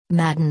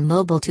Madden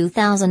Mobile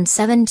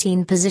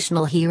 2017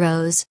 Positional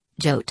Heroes,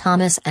 Joe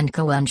Thomas and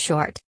Cohen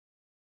Short.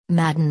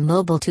 Madden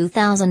Mobile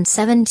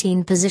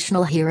 2017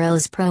 Positional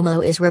Heroes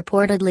promo is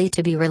reportedly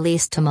to be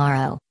released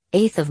tomorrow,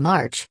 8th of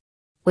March.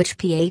 Which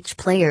PH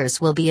players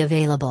will be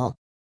available?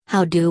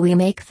 How do we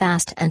make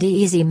fast and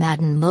easy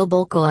Madden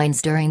Mobile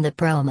coins during the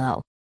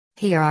promo?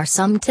 Here are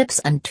some tips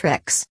and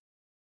tricks.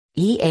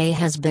 EA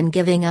has been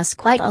giving us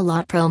quite a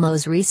lot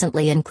promos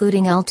recently,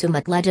 including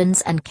Ultimate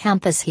Legends and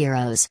Campus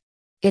Heroes.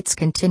 It's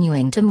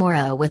continuing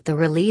tomorrow with the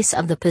release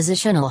of the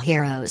Positional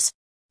Heroes.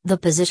 The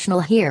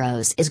Positional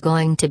Heroes is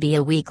going to be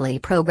a weekly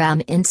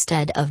program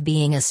instead of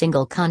being a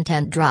single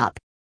content drop.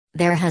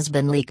 There has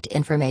been leaked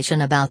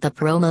information about the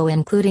promo,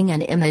 including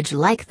an image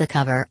like the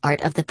cover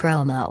art of the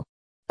promo.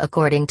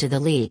 According to the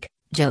leak,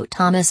 Joe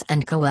Thomas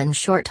and Cohen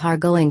Short are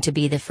going to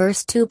be the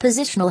first two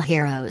Positional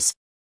Heroes.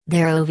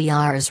 Their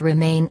OVRs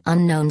remain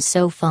unknown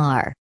so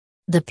far.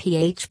 The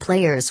PH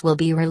players will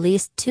be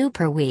released 2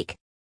 per week.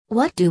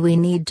 What do we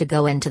need to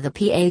go into the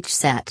PH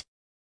set?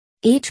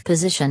 Each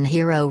position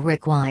hero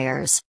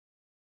requires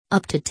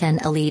up to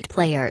 10 elite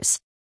players,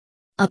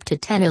 up to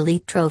 10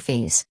 elite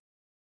trophies,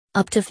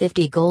 up to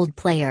 50 gold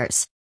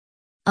players,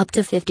 up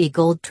to 50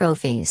 gold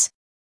trophies.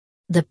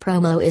 The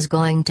promo is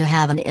going to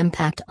have an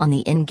impact on the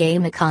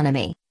in-game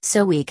economy,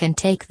 so we can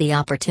take the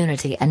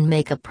opportunity and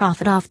make a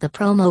profit off the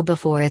promo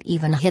before it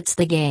even hits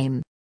the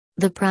game.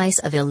 The price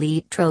of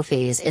elite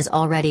trophies is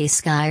already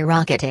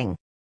skyrocketing.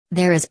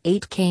 There is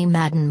 8k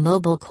Madden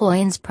Mobile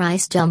coins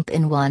price jump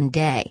in one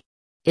day.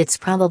 It's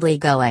probably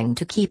going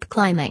to keep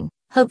climbing,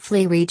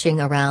 hopefully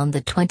reaching around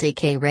the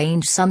 20k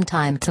range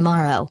sometime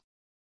tomorrow.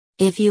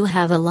 If you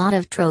have a lot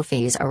of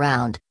trophies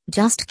around,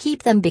 just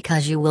keep them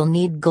because you will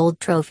need gold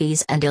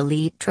trophies and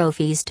elite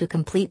trophies to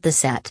complete the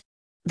set.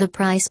 The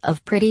price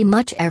of pretty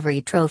much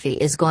every trophy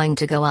is going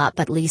to go up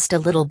at least a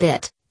little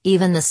bit,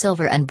 even the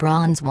silver and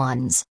bronze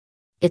ones.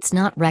 It's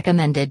not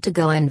recommended to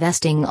go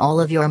investing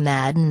all of your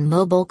Madden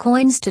Mobile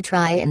coins to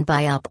try and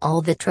buy up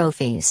all the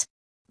trophies.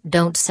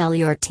 Don't sell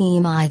your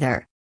team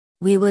either.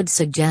 We would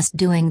suggest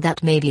doing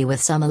that maybe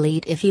with some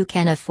elite if you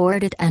can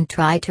afford it, and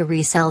try to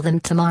resell them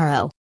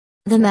tomorrow.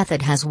 The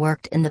method has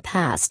worked in the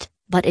past,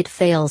 but it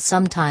fails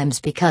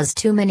sometimes because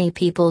too many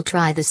people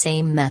try the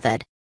same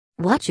method.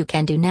 What you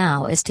can do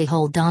now is to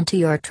hold on to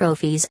your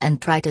trophies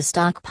and try to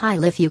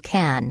stockpile if you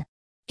can.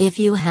 If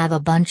you have a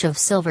bunch of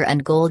silver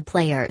and gold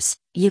players,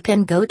 you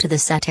can go to the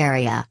set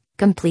area,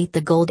 complete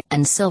the gold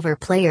and silver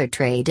player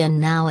trade in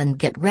now and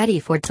get ready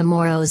for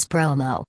tomorrow's promo.